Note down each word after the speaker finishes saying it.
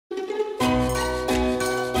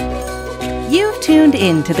tuned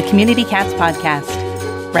in to the Community Cats Podcast.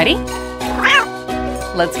 Ready?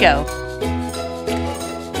 Let's go.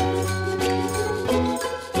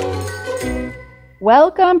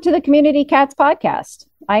 Welcome to the Community Cats Podcast.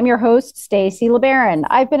 I'm your host, Stacy LeBaron.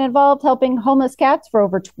 I've been involved helping homeless cats for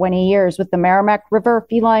over 20 years with the Merrimack River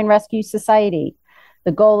Feline Rescue Society.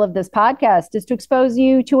 The goal of this podcast is to expose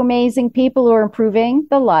you to amazing people who are improving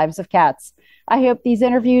the lives of cats. I hope these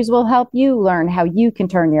interviews will help you learn how you can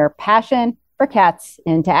turn your passion for cats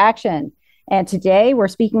into action. And today we're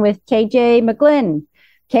speaking with KJ McGlinn.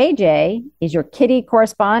 KJ is your kitty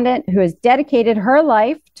correspondent who has dedicated her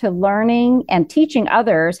life to learning and teaching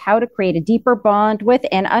others how to create a deeper bond with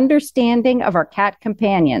and understanding of our cat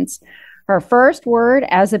companions. Her first word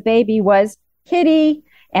as a baby was kitty,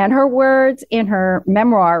 and her words in her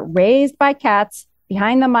memoir, Raised by Cats,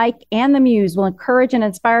 Behind the Mic and the Meows, will encourage and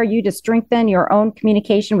inspire you to strengthen your own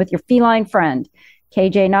communication with your feline friend.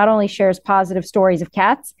 KJ not only shares positive stories of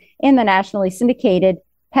cats in the nationally syndicated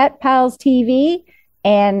Pet Pals TV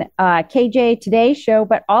and KJ Today show,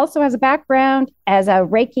 but also has a background as a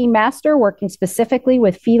Reiki master working specifically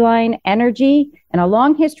with feline energy and a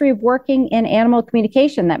long history of working in animal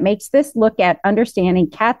communication that makes this look at understanding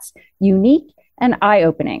cats unique and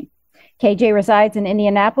eye-opening. KJ resides in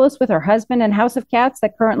Indianapolis with her husband and house of cats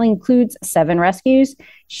that currently includes 7 rescues.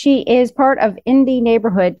 She is part of Indie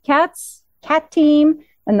Neighborhood Cats, Cat Team,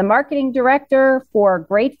 and the marketing director for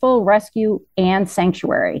Grateful Rescue and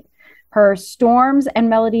Sanctuary. Her Storms and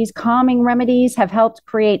Melodies calming remedies have helped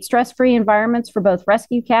create stress-free environments for both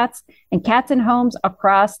rescue cats and cats in homes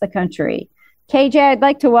across the country. KJ, I'd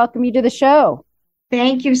like to welcome you to the show.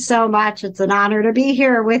 Thank you so much. It's an honor to be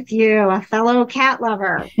here with you, a fellow cat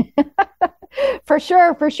lover. For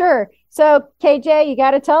sure. So, KJ, you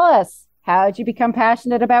got to tell us, how did you become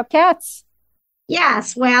passionate about cats?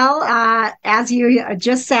 Yes, well, as you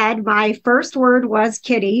just said, my first word was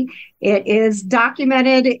kitty. It is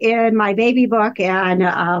documented in my baby book, and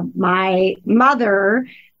my mother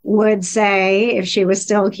would say, if she was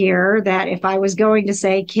still here, that if I was going to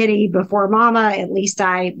say kitty before mama, at least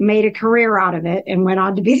I made a career out of it and went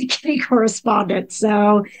on to be the kitty correspondent.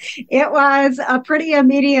 So it was a pretty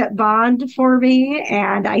immediate bond for me.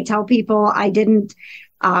 And I tell people I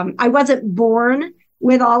wasn't born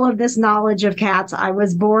with all of this knowledge of cats. I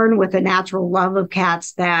was born with a natural love of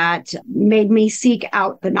cats that made me seek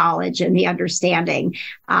out the knowledge and the understanding.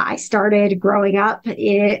 I started growing up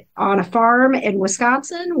on a farm in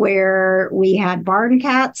Wisconsin where we had barn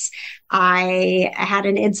cats. I had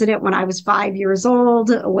an incident when I was 5 years old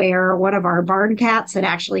where one of our barn cats had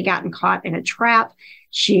actually gotten caught in a trap.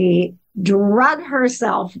 She drug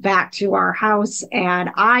herself back to our house, and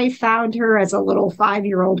I found her as a little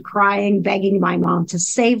 5-year-old crying, begging my mom to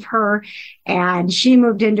save her. And she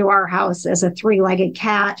moved into our house as a 3-legged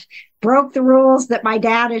cat, broke the rules that my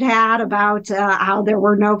dad had about how there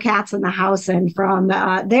were no cats in the house. And from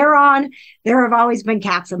there on, there have always been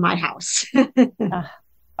cats in my house.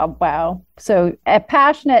 Oh, wow. So a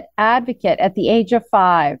passionate advocate at the age of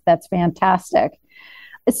 5. That's fantastic.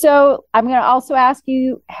 So I'm going to also ask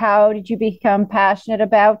you, how did you become passionate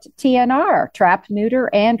about TNR, trap,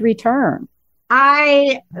 neuter, and return?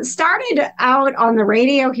 I started out on the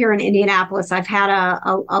radio here in Indianapolis. I've had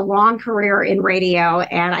a long career in radio,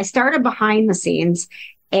 and I started behind the scenes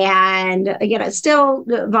and, still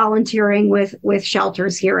volunteering with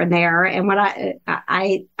shelters here and there. And when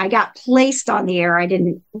I got placed on the air, I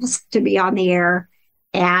didn't ask to be on the air.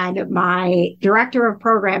 And my director of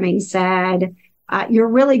programming said, you're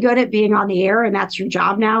really good at being on the air, and that's your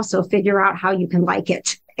job now. So figure out how you can like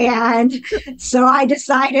it. And so I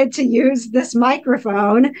decided to use this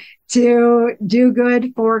microphone to do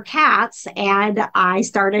good for cats. And I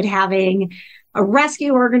started having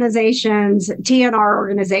rescue organizations, TNR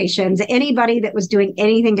organizations, anybody that was doing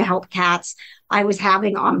anything to help cats, I was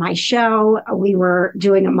having on my show. We were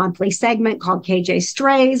doing a monthly segment called KJ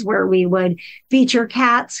Strays, where we would feature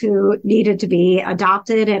cats who needed to be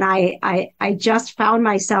adopted. And I just found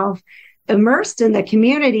myself immersed in the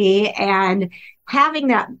community and having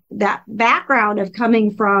that background of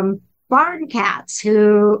coming from barn cats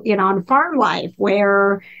who, on farm life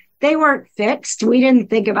where they weren't fixed. We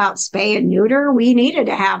didn't think about spay and neuter. We needed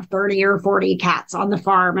to have 30 or 40 cats on the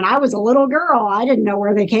farm. And I was a little girl. I didn't know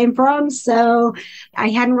where they came from. So I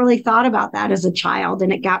hadn't really thought about that as a child.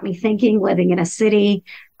 And it got me thinking, living in a city,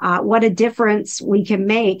 what a difference we can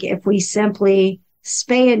make if we simply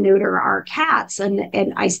spay and neuter our cats.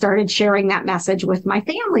 And I started sharing that message with my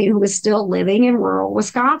family who was still living in rural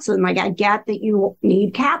Wisconsin. Like, I get that you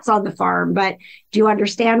need cats on the farm, but do you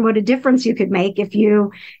understand what a difference you could make if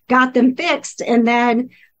you got them fixed? And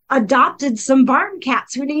then adopted some barn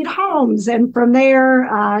cats who need homes. And from there,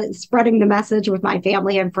 spreading the message with my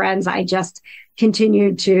family and friends, I just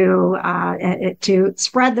continued to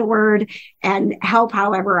spread the word and help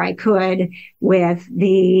however I could with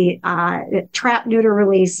the trap, neuter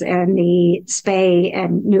release and the spay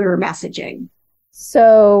and neuter messaging.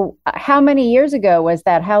 So how many years ago was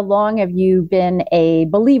that? How long have you been a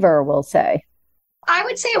believer, we'll say? I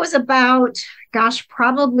would say it was about,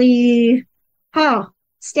 probably,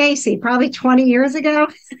 Stacy, probably 20 years ago.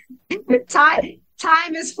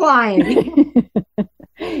 Time is flying.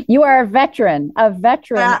 You are a veteran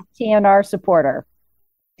TNR supporter.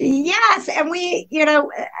 Yes. And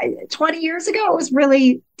 20 years ago, it was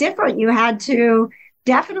really different. You had to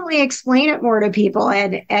definitely explain it more to people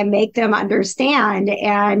and make them understand.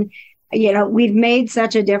 And, we've made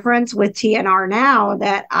such a difference with TNR now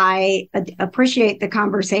that I appreciate the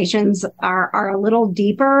conversations are a little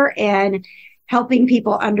deeper and helping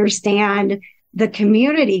people understand the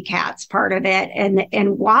community cats part of it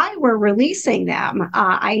and why we're releasing them.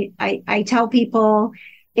 I tell people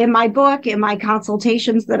in my book, in my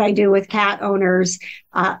consultations that I do with cat owners,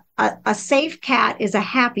 a safe cat is a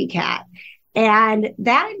happy cat. And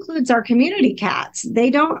that includes our community cats. They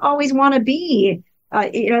don't always want to be,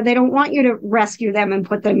 they don't want you to rescue them and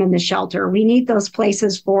put them in the shelter. We need those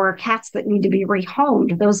places for cats that need to be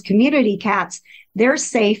rehomed. Those community cats, they're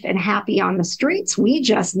safe and happy on the streets. We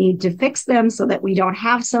just need to fix them so that we don't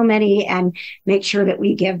have so many and make sure that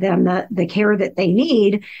we give them the care that they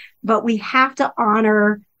need. But we have to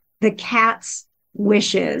honor the cat's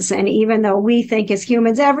wishes. And even though we think as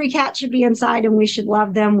humans, every cat should be inside and we should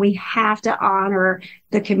love them, we have to honor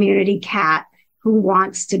the community cat who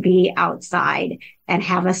wants to be outside and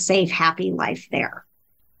have a safe, happy life there.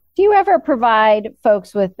 Do you ever provide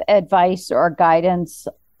folks with advice or guidance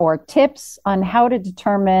or tips on how to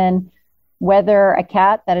determine whether a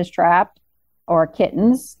cat that is trapped or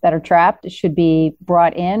kittens that are trapped should be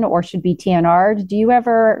brought in or should be TNR'd? Do you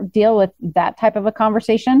ever deal with that type of a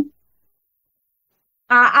conversation?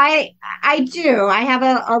 I do. I have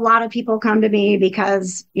a lot of people come to me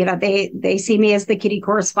because, they see me as the kitty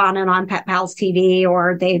correspondent on Pet Pals TV,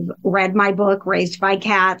 or they've read my book, Raised by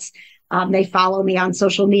Cats. They follow me on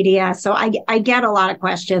social media. So I get a lot of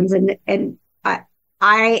questions and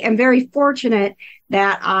I am very fortunate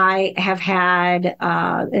that I have had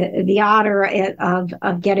the honor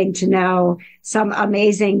of getting to know some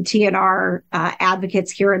amazing TNR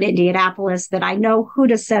advocates here in Indianapolis that I know who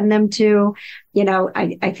to send them to.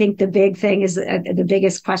 I think the big thing is the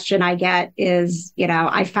biggest question I get is,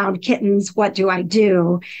 I found kittens. What do I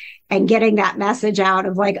do? And getting that message out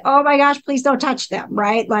of like, oh my gosh, please don't touch them,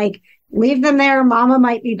 right? Like, leave them there. Mama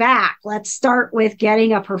might be back. Let's start with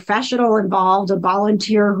getting a professional involved, a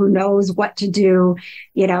volunteer who knows what to do,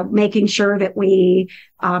 making sure that we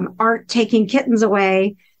aren't taking kittens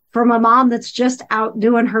away from a mom that's just out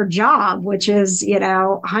doing her job, which is,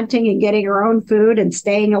 hunting and getting her own food and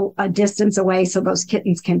staying a distance away so those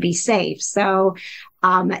kittens can be safe. So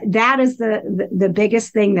that is the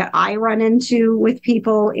biggest thing that I run into with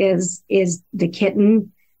people is the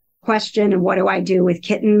kitten question and what do I do with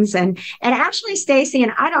kittens? And actually, Stacy,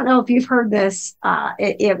 and I don't know if you've heard this,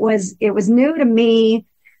 it was new to me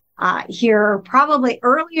here probably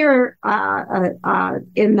earlier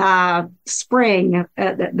in the spring,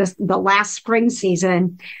 the last spring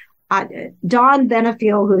season. Dawn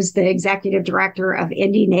Benefiel, who's the executive director of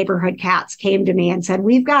Indy Neighborhood Cats, came to me and said,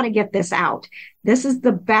 we've got to get this out. This is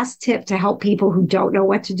the best tip to help people who don't know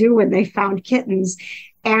what to do when they found kittens.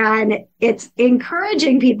 And it's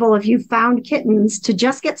encouraging people, if you found kittens, to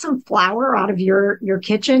just get some flour out of your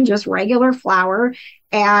kitchen, just regular flour,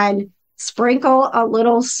 and sprinkle a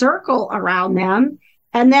little circle around them,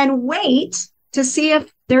 and then wait to see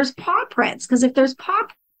if there's paw prints. Because if there's paw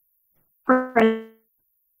prints,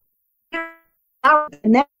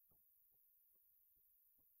 and then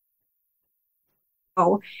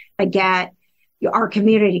I get our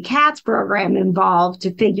Community Cats program involved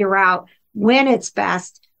to figure out when it's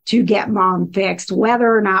best to get mom fixed,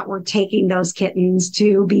 whether or not we're taking those kittens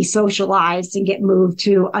to be socialized and get moved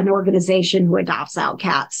to an organization who adopts out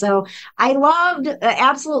cats. So I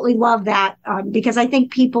absolutely love that because I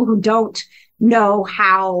think people who don't know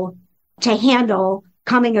how to handle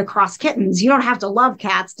coming across kittens, you don't have to love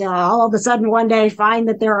cats to all of a sudden one day find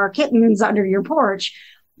that there are kittens under your porch.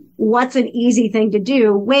 What's an easy thing to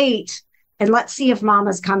do? Wait, and let's see if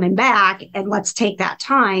mama's coming back, and let's take that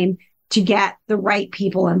time to get the right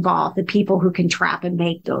people involved, the people who can trap and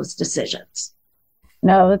make those decisions.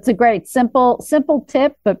 No, that's a great, simple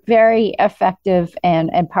tip, but very effective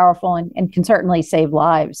and powerful and can certainly save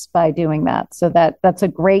lives by doing that. So that's a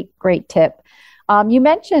great tip. You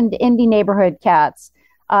mentioned Indie Neighborhood Cats.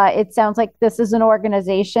 It sounds like this is an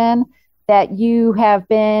organization that you have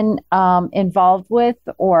been involved with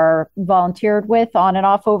or volunteered with on and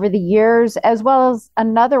off over the years, as well as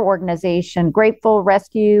another organization, Grateful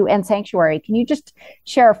Rescue and Sanctuary. Can you just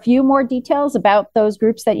share a few more details about those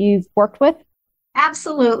groups that you've worked with?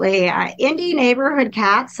 Absolutely. Indie Neighborhood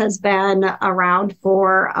Cats has been around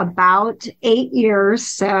for about 8 years.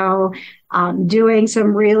 So doing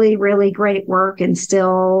some really, really great work, and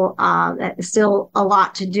still a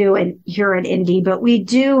lot to do here at Indy. But we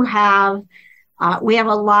do have we have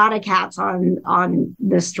a lot of cats on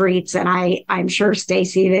the streets, and I'm sure,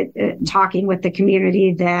 Stacy, that talking with the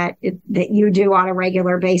community that you do on a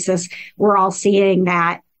regular basis, we're all seeing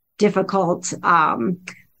that difficult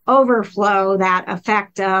overflow, that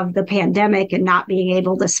effect of the pandemic and not being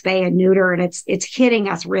able to spay and neuter. And it's hitting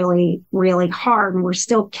us really, really hard. And we're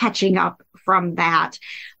still catching up from that.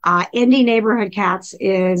 Indie Neighborhood Cats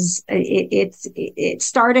it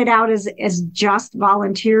started out as just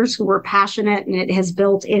volunteers who were passionate, and it has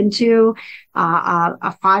built into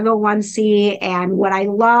a 501c. And what I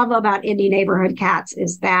love about Indie Neighborhood Cats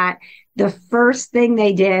is that the first thing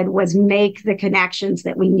they did was make the connections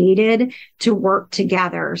that we needed to work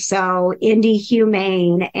together. So Indie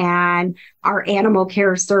Humane and our animal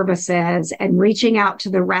care services, and reaching out to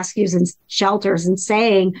the rescues and shelters and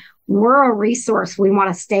saying, we're a resource. We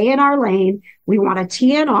want to stay in our lane. We want a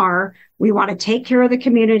TNR. We want to take care of the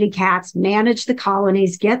community cats, manage the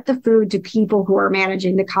colonies, get the food to people who are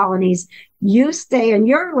managing the colonies. You stay in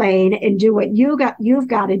your lane and do what you've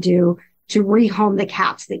got to do to rehome the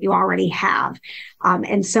cats that you already have.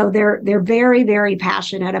 And so they're very, very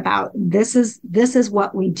passionate about this is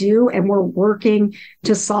what we do. And we're working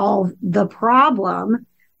to solve the problem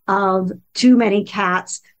of too many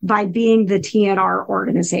cats by being the TNR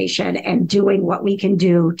organization and doing what we can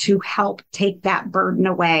do to help take that burden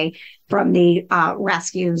away from the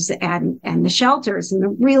rescues and the shelters,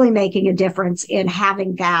 and really making a difference in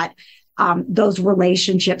having that those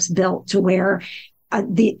relationships built to where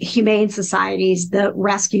the humane societies, the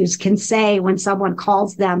rescues can say when someone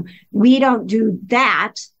calls them, we don't do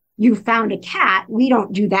that. You found a cat. We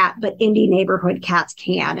don't do that, but Indie Neighborhood Cats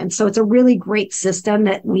can. And so it's a really great system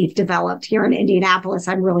that we've developed here in Indianapolis.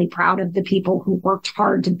 I'm really proud of the people who worked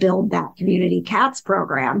hard to build that community cats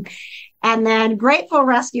program. And then Grateful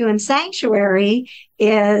Rescue and Sanctuary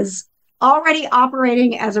is already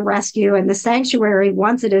operating as a rescue, and the sanctuary,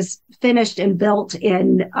 once it is finished and built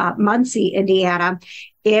in Muncie, Indiana,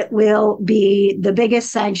 it will be the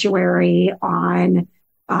biggest sanctuary on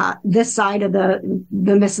this side of the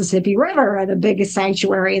Mississippi River, the biggest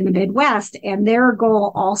sanctuary in the Midwest. And their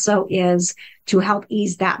goal also is to help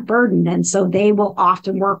ease that burden. And so they will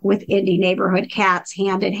often work with Indie Neighborhood Cats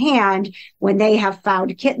hand in hand when they have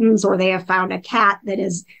found kittens, or they have found a cat that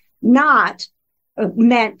is not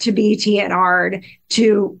meant to be TNR'd,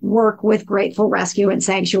 to work with Grateful Rescue and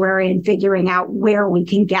Sanctuary and figuring out where we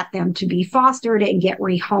can get them to be fostered and get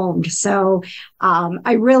rehomed. So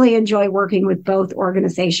I really enjoy working with both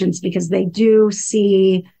organizations because they do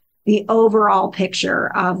see the overall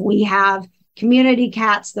picture of, we have community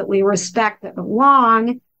cats that we respect that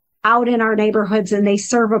belong out in our neighborhoods, and they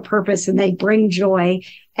serve a purpose and they bring joy.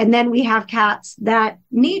 And then we have cats that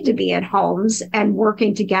need to be in homes, and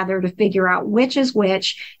working together to figure out which is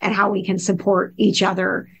which and how we can support each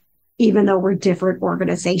other, even though we're different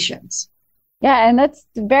organizations. Yeah, and that's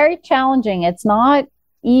very challenging. It's not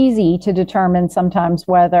easy to determine sometimes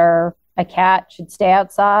whether a cat should stay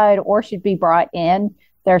outside or should be brought in.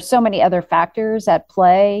 There are so many other factors at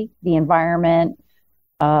play: the environment,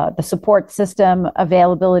 the support system,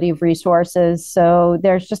 availability of resources. So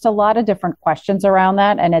there's just a lot of different questions around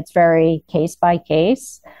that, and it's very case by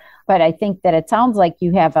case. But I think that it sounds like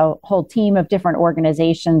you have a whole team of different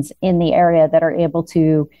organizations in the area that are able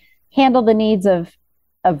to handle the needs of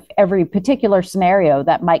every particular scenario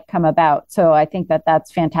that might come about. So I think that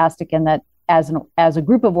that's fantastic, and that as a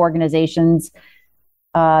group of organizations,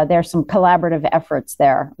 there's some collaborative efforts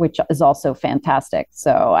there, which is also fantastic.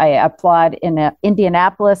 So I applaud in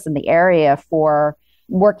Indianapolis and the area for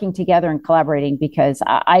working together and collaborating, because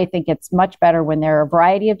I think it's much better when there are a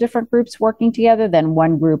variety of different groups working together than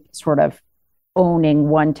one group sort of owning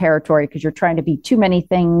one territory, because you're trying to be too many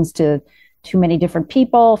things to too many different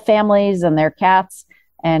people, families, and their cats.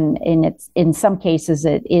 And in some cases,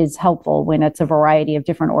 it is helpful when it's a variety of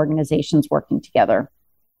different organizations working together.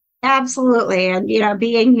 Absolutely. And,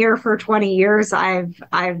 being here for 20 years, I've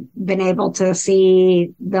been able to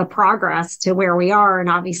see the progress to where we are. And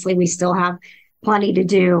obviously we still have plenty to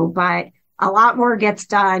do, but a lot more gets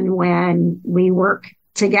done when we work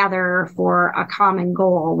together for a common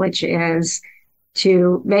goal, which is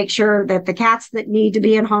to make sure that the cats that need to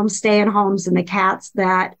be in homes stay in homes, and the cats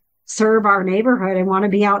that serve our neighborhood and want to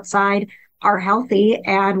be outside are healthy,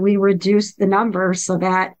 and we reduce the numbers so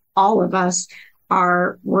that all of us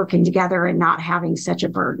are working together and not having such a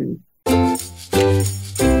burden.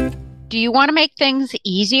 Do you want to make things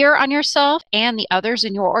easier on yourself and the others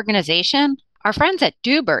in your organization? Our friends at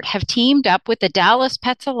Dubert have teamed up with the Dallas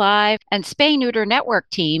Pets Alive and Spay Neuter Network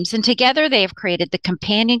teams, and together they have created the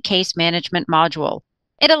Companion Case Management module.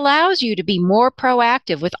 It allows you to be more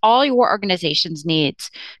proactive with all your organization's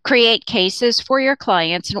needs, create cases for your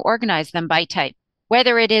clients, and organize them by type.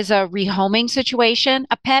 Whether it is a rehoming situation,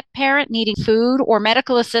 a pet parent needing food or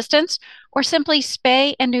medical assistance, or simply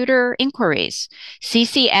spay and neuter inquiries,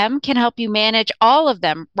 CCM can help you manage all of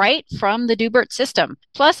them right from the Dubert system.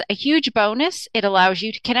 Plus, a huge bonus, it allows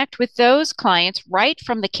you to connect with those clients right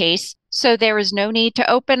from the case, so there is no need to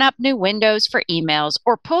open up new windows for emails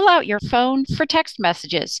or pull out your phone for text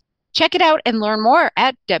messages. Check it out and learn more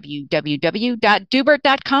at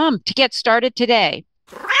www.dubert.com to get started today.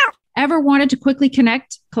 Ever wanted to quickly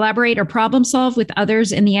connect, collaborate, or problem solve with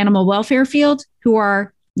others in the animal welfare field who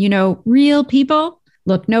are, real people?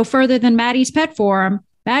 Look no further than Maddie's Pet Forum.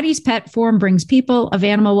 Maddie's Pet Forum brings people of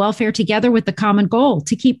animal welfare together with the common goal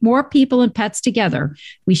to keep more people and pets together.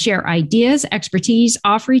 We share ideas, expertise,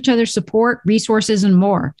 offer each other support, resources, and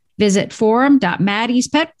more. Visit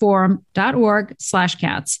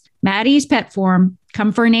forum.maddiespetforum.org/cats. Maddie's Pet Forum.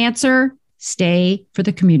 Come for an answer. Stay for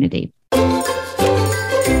the community.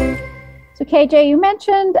 So KJ, you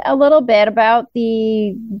mentioned a little bit about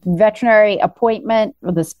the veterinary appointment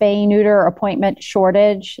or the spay-neuter appointment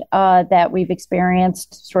shortage that we've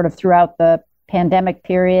experienced sort of throughout the pandemic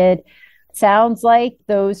period. Sounds like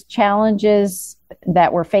those challenges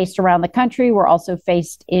that were faced around the country were also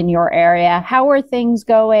faced in your area. How are things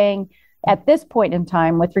going at this point in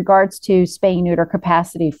time with regards to spay-neuter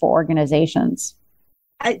capacity for organizations?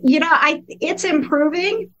 It's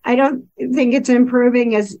improving. I don't think it's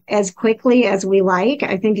improving as quickly as we like.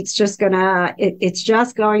 I think it's just going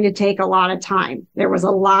to take a lot of time. There was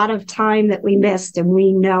a lot of time that we missed, and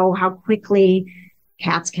we know how quickly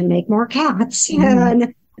cats can make more cats. Mm-hmm.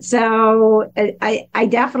 And so I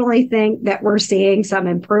definitely think that we're seeing some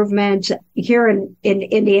improvement here in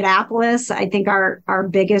Indianapolis. I think our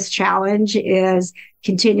biggest challenge is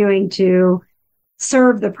continuing to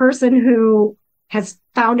serve the person who has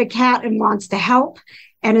found a cat and wants to help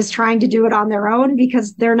and is trying to do it on their own,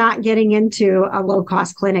 because they're not getting into a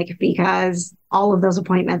low-cost clinic because all of those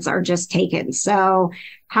appointments are just taken. So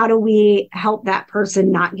how do we help that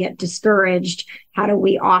person not get discouraged? How do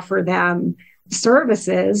we offer them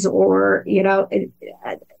services or,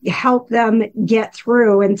 help them get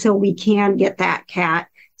through until we can get that cat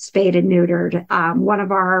spayed and neutered? One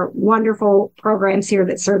of our wonderful programs here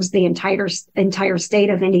that serves the entire state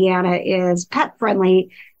of Indiana is Pet Friendly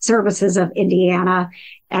Services of Indiana.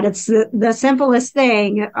 And it's the simplest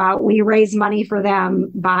thing. We raise money for them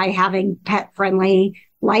by having pet friendly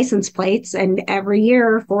license plates. And every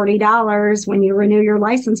year, $40 when you renew your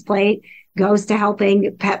license plate goes to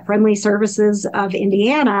helping Pet Friendly Services of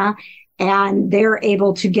Indiana. And they're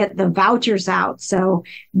able to get the vouchers out. So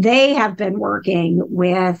they have been working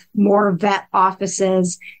with more vet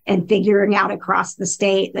offices and figuring out across the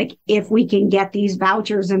state, like, if we can get these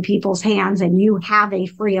vouchers in people's hands and you have a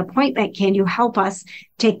free appointment, can you help us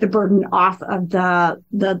take the burden off of the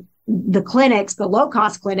clinics, the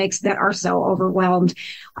low-cost clinics that are so overwhelmed?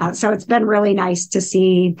 So it's been really nice to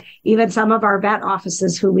see even some of our vet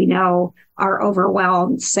offices who we know are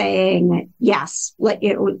overwhelmed saying, yes,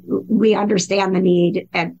 we understand the need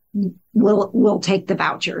and we'll take the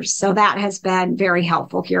vouchers. So that has been very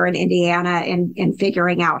helpful here in Indiana in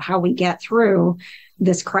figuring out how we get through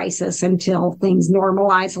this crisis until things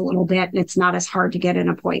normalize a little bit and it's not as hard to get an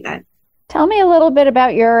appointment. Tell me a little bit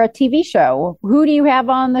about your TV show. Who do you have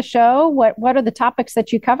on the show? What are the topics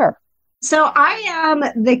that you cover? So I am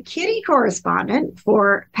the kitty correspondent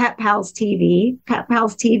for Pet Pals TV. Pet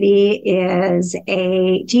Pals TV is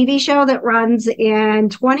a TV show that runs in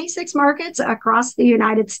 26 markets across the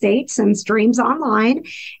United States and streams online.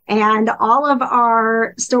 And all of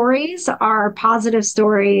our stories are positive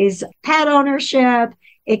stories, pet ownership,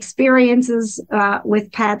 experiences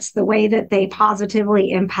with pets, the way that they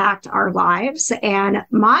positively impact our lives. And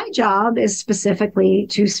my job is specifically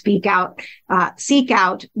to seek out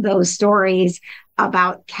those stories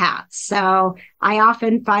about cats. So I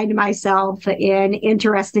often find myself in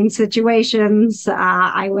interesting situations.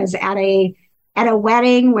 I was at a at a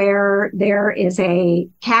wedding where there is a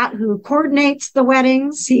cat who coordinates the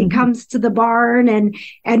weddings. He comes to the barn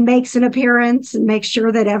and makes an appearance and makes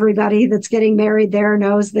sure that everybody that's getting married there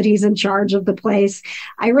knows that he's in charge of the place.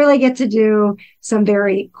 I really get to do some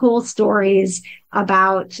very cool stories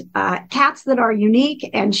about cats that are unique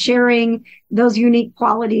and sharing those unique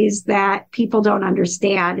qualities that people don't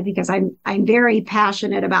understand, because I'm very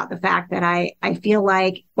passionate about the fact that I feel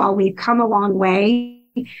like while we've come a long way,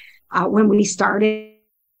 when we started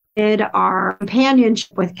our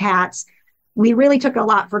companionship with cats, we really took a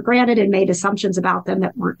lot for granted and made assumptions about them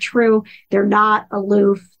that weren't true. They're not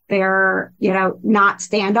aloof. They're, not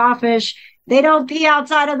standoffish. They don't pee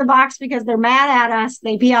outside of the box because they're mad at us.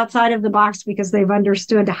 They pee outside of the box because they've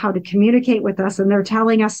understood how to communicate with us, and they're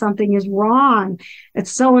telling us something is wrong.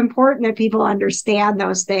 It's so important that people understand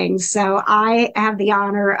those things. So I have the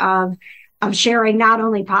honor of sharing not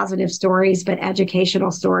only positive stories, but educational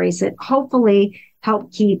stories that hopefully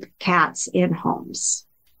help keep cats in homes.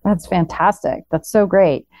 That's fantastic. That's so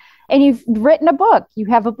great. And you've written a book. You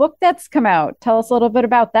have a book that's come out. Tell us a little bit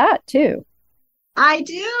about that too. I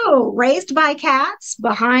do. Raised by Cats,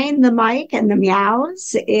 Behind the Mic and the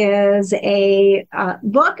Meows is a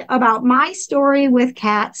book about my story with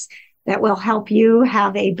cats that will help you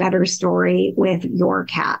have a better story with your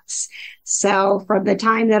cats. So from the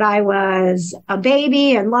time that I was a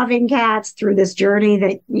baby and loving cats through this journey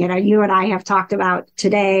that, you and I have talked about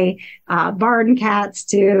today, barn cats,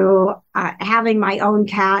 to having my own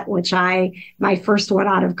cat, which my first one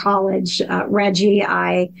out of college, Reggie,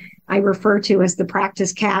 I refer to as the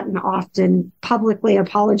practice cat, and often publicly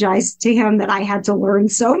apologize to him that I had to learn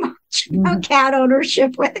so much about cat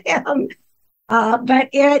ownership with him. But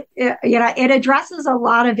it addresses a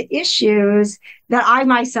lot of issues that I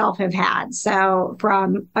myself have had. So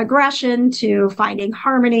from aggression to finding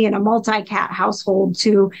harmony in a multi-cat household,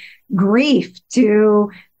 to grief,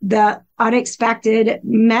 to the unexpected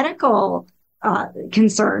medical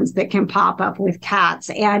concerns that can pop up with cats.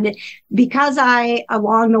 And because I,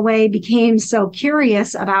 along the way, became so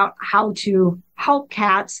curious about how to help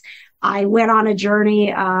cats, I went on a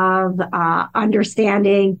journey of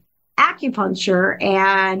understanding acupuncture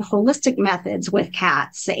and holistic methods with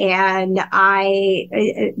cats. And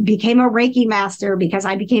I became a Reiki master because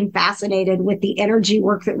I became fascinated with the energy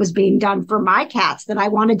work that was being done for my cats, that I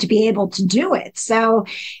wanted to be able to do it. So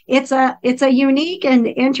it's a unique and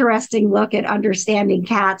interesting look at understanding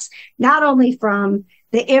cats, not only from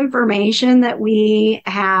the information that we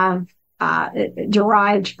have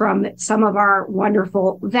derived from some of our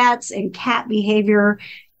wonderful vets and cat behavior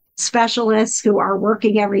specialists who are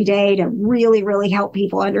working every day to really, really help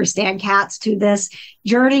people understand cats, to this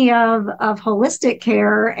journey of holistic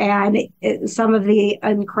care and some of the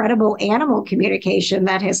incredible animal communication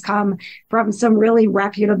that has come from some really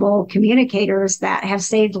reputable communicators that have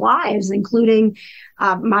saved lives, including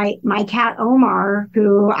my cat Omar,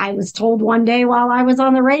 who I was told one day while I was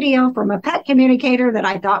on the radio from a pet communicator that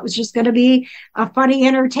I thought was just going to be a funny,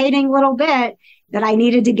 entertaining little bit, that I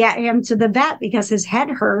needed to get him to the vet because his head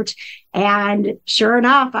hurt. And sure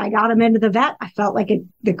enough, I got him into the vet. I felt like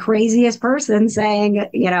the craziest person saying,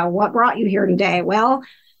 what brought you here today? Well,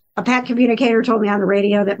 a pet communicator told me on the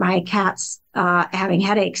radio that my cat's having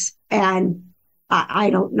headaches, and I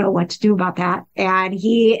don't know what to do about that. And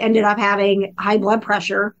he ended up having high blood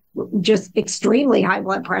pressure, just extremely high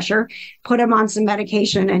blood pressure, put him on some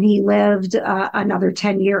medication, and he lived another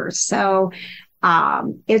 10 years. So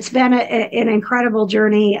it's been an incredible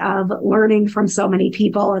journey of learning from so many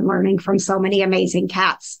people and learning from so many amazing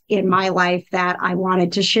cats in my life that I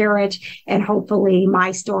wanted to share it. And hopefully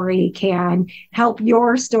my story can help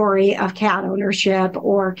your story of cat ownership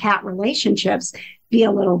or cat relationships be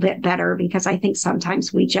a little bit better, because I think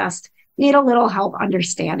sometimes we just need a little help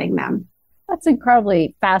understanding them. That's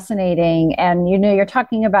incredibly fascinating. And, you're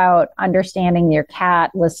talking about understanding your cat,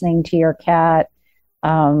 listening to your cat.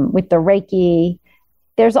 With the Reiki,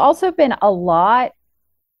 there's also been a lot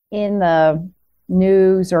in the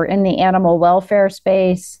news or in the animal welfare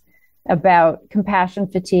space about compassion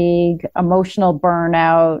fatigue, emotional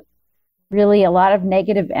burnout, really a lot of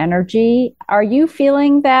negative energy. Are you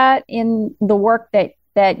feeling that in the work that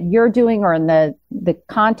you're doing, or in the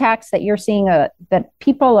contacts that you're seeing, that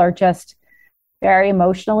people are just very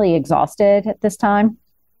emotionally exhausted at this time?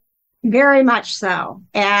 Very much so.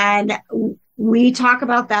 And we talk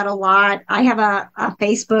about that a lot. I have a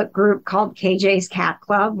Facebook group called KJ's Cat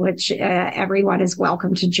Club, which everyone is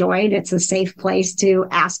welcome to join. It's a safe place to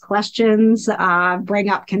ask questions, bring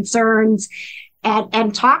up concerns,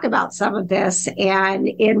 and talk about some of this. And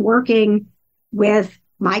in working with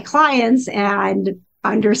my clients and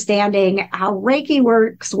understanding how Reiki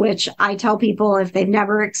works, which I tell people if they've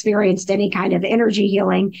never experienced any kind of energy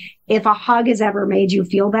healing, if a hug has ever made you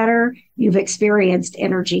feel better, you've experienced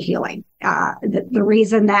energy healing. The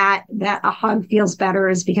reason that a hug feels better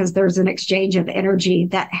is because there's an exchange of energy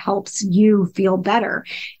that helps you feel better.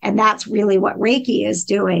 And that's really what Reiki is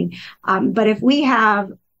doing. But if we have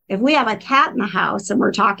a cat in the house and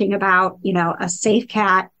we're talking about, a safe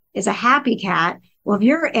cat is a happy cat. Well, if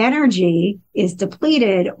your energy is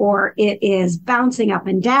depleted or it is bouncing up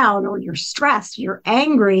and down or you're stressed, you're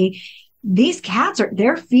angry, these cats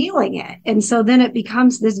they're feeling it. And so then it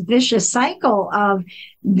becomes this vicious cycle of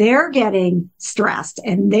they're getting stressed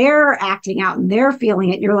and they're acting out and they're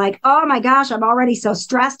feeling it. And you're like, oh my gosh, I'm already so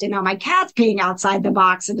stressed. And now my cat's peeing outside the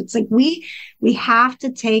box. And it's like, we have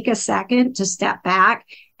to take a second to step back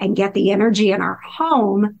and get the energy in our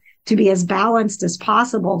home to be as balanced as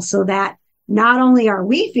possible so that not only are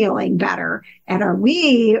we feeling better and are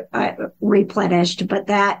we replenished, but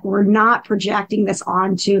that we're not projecting this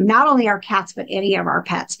onto not only our cats, but any of our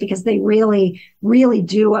pets, because they really, really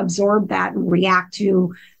do absorb that and react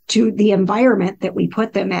to the environment that we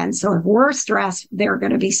put them in. So if we're stressed, they're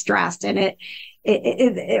going to be stressed. And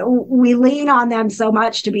we lean on them so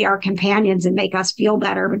much to be our companions and make us feel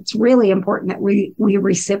better. But it's really important that we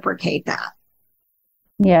reciprocate that.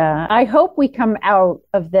 Yeah, I hope we come out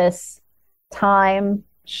of this time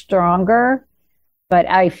stronger, but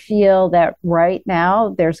I feel that right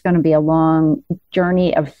now there's going to be a long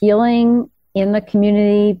journey of healing in the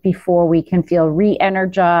community before we can feel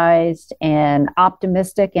re-energized and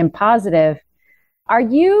optimistic and positive. Are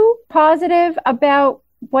you positive about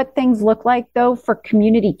what things look like, though, for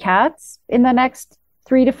community cats in the next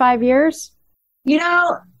 3 to 5 years?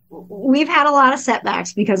 We've had a lot of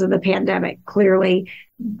setbacks because of the pandemic, clearly,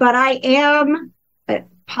 but I am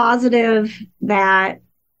positive that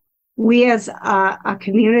we as a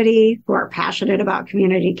community who are passionate about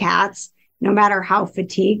community cats, no matter how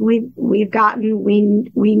fatigued we've gotten,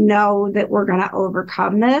 we know that we're going to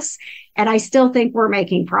overcome this. And I still think we're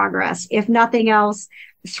making progress. If nothing else,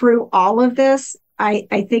 through all of this,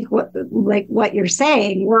 I think what you're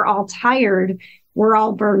saying, we're all tired. We're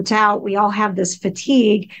all burnt out. We all have this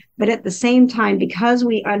fatigue, but at the same time, because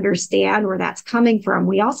we understand where that's coming from,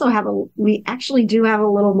 we actually do have a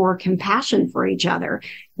little more compassion for each other.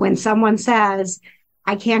 When someone says,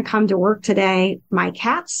 I can't come to work today, my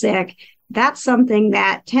cat's sick, that's something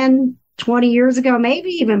that 10, 20 years ago, maybe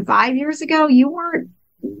even 5 years ago, you weren't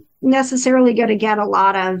necessarily going to get a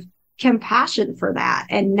lot of compassion for that.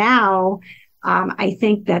 And now, I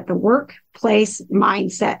think that the workplace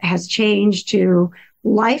mindset has changed to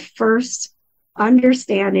life first,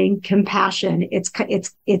 understanding, compassion. It's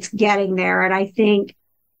getting there. And I think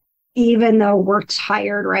even though we're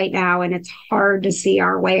tired right now and it's hard to see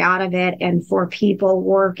our way out of it, and for people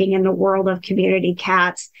working in the world of community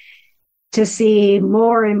cats to see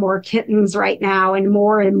more and more kittens right now and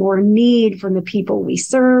more need from the people we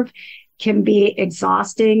serve can be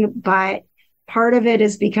exhausting. But part of it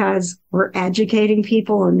is because we're educating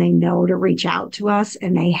people and they know to reach out to us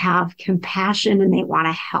and they have compassion and they want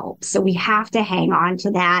to help. So we have to hang on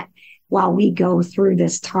to that while we go through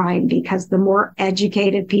this time, because the more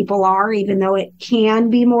educated people are, even though it can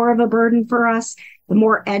be more of a burden for us, the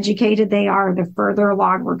more educated they are, the further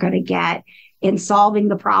along we're going to get in solving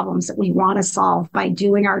the problems that we want to solve by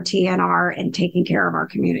doing our TNR and taking care of our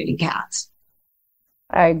community cats.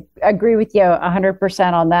 I agree with you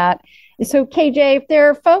 100% on that. So KJ, if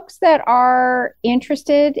there are folks that are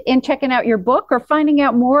interested in checking out your book or finding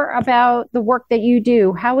out more about the work that you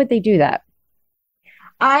do, how would they do that?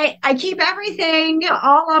 I keep everything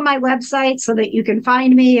all on my website so that you can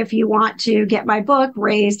find me if you want to get my book,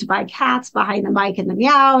 Raised by Cats, Behind the Mic and the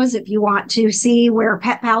Meows. If you want to see where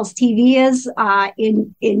Pet Pals TV is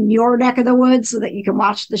in your neck of the woods so that you can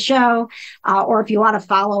watch the show, or if you want to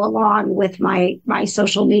follow along with my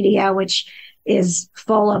social media, which is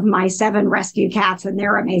full of my 7 rescue cats and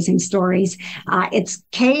their amazing stories. It's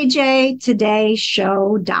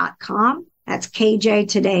kjtodayshow.com. That's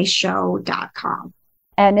kjtodayshow.com.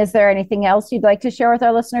 And is there anything else you'd like to share with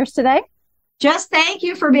our listeners today? Just thank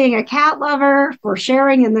you for being a cat lover, for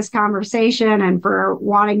sharing in this conversation, and for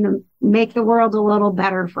wanting to make the world a little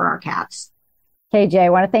better for our cats. KJ,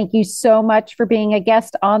 I want to thank you so much for being a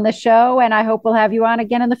guest on the show, and I hope we'll have you on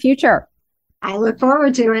again in the future. I look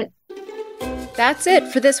forward to it. That's it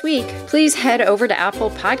for this week. Please head over to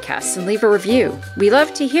Apple Podcasts and leave a review. We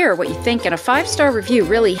love to hear what you think, and a 5-star review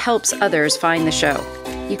really helps others find the show.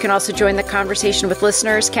 You can also join the conversation with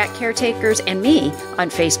listeners, cat caretakers, and me on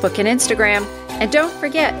Facebook and Instagram. And don't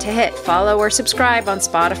forget to hit follow or subscribe on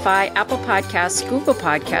Spotify, Apple Podcasts, Google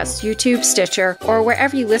Podcasts, YouTube, Stitcher, or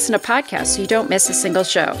wherever you listen to podcasts so you don't miss a single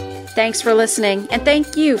show. Thanks for listening, and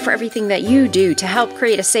thank you for everything that you do to help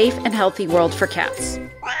create a safe and healthy world for cats.